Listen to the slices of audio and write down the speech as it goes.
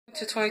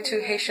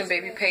222 Haitian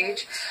Baby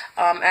page.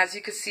 As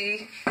you can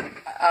see,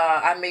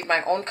 I made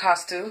my own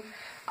costume.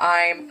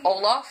 I'm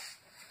Olaf.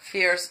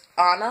 Here's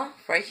Anna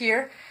right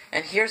here.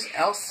 And here's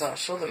Elsa.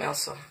 Show them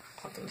Elsa.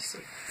 Let me see.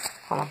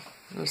 Hold on.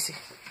 Let me see.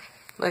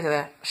 Look at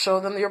that. Show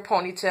them your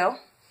ponytail.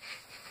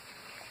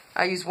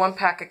 I use 1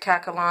 pack of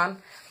Kakalon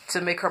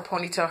to make her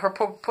ponytail. Her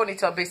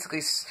ponytail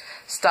basically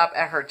stop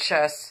at her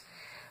chest.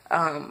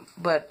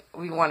 But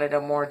we wanted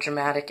a more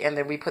dramatic. And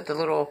then we put the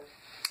little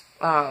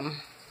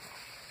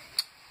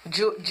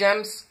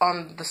gems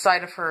on the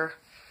side of her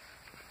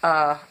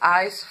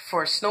eyes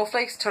for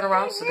snowflakes. Turn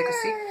around so they can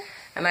see.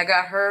 And I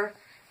got her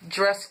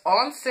dress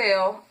on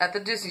sale at the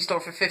Disney store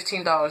for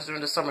 $15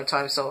 during the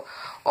summertime. So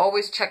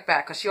always check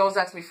back, because she always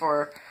asks me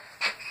for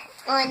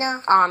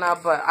Anna,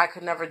 but I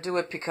could never do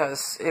it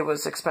because it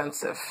was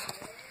expensive.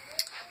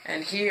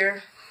 And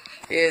here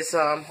is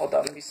hold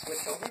on, let me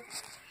switch over.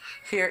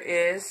 Here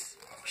is,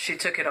 she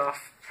took it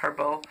off, her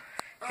bow.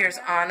 Here's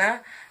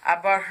Anna. I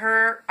bought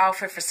her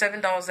outfit for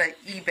 $7 at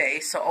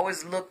eBay, so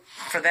always look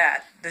for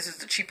that. This is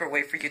the cheaper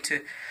way for you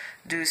to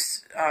do,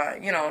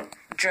 you know,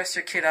 dress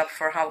your kid up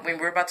for Halloween.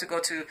 We're about to go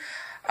to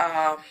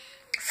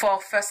Fall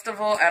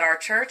Festival at our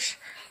church,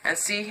 and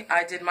see,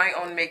 I did my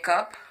own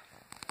makeup.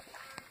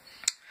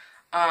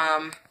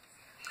 And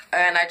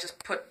I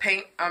just put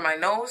paint on my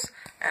nose,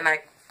 and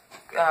I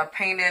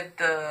painted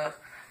the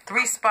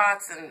 3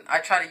 spots, and I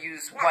try to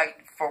use white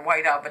for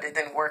white out, but it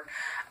didn't work.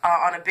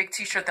 On a big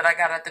t-shirt that I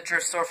got at the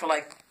thrift store for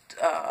like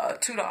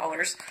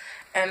 $2.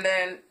 And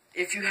then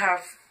if you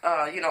have,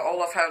 you know,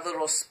 Olaf had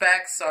little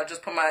specs, so I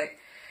just put my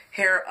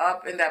hair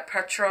up in that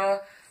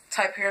Petra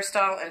type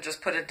hairstyle and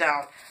just put it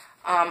down.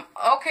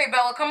 Okay,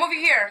 Bella, come over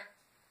here.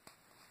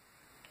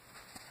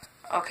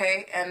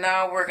 Okay, and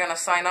now we're going to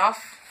sign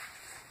off.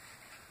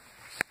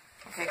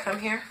 Okay, come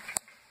here.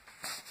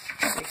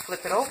 Let me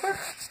flip it over.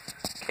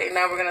 Okay,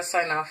 now we're going to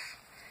sign off.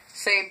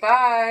 Say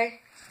bye.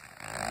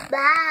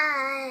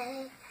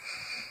 Bye.